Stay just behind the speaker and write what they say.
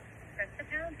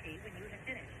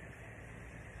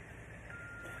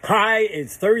Hi,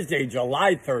 it's Thursday,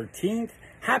 July 13th.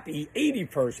 Happy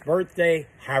 81st birthday,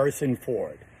 Harrison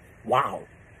Ford. Wow,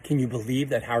 can you believe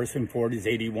that Harrison Ford is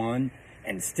 81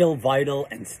 and still vital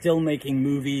and still making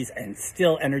movies and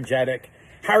still energetic?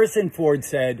 Harrison Ford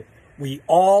said, "We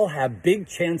all have big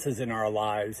chances in our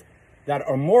lives that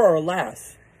are more or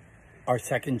less our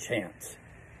second chance."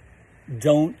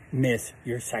 Don't miss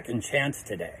your second chance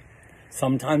today.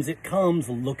 Sometimes it comes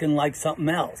looking like something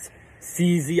else.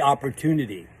 Seize the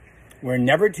opportunity. We're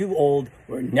never too old,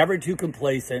 we're never too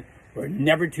complacent, we're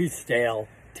never too stale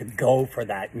to go for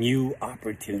that new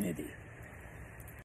opportunity.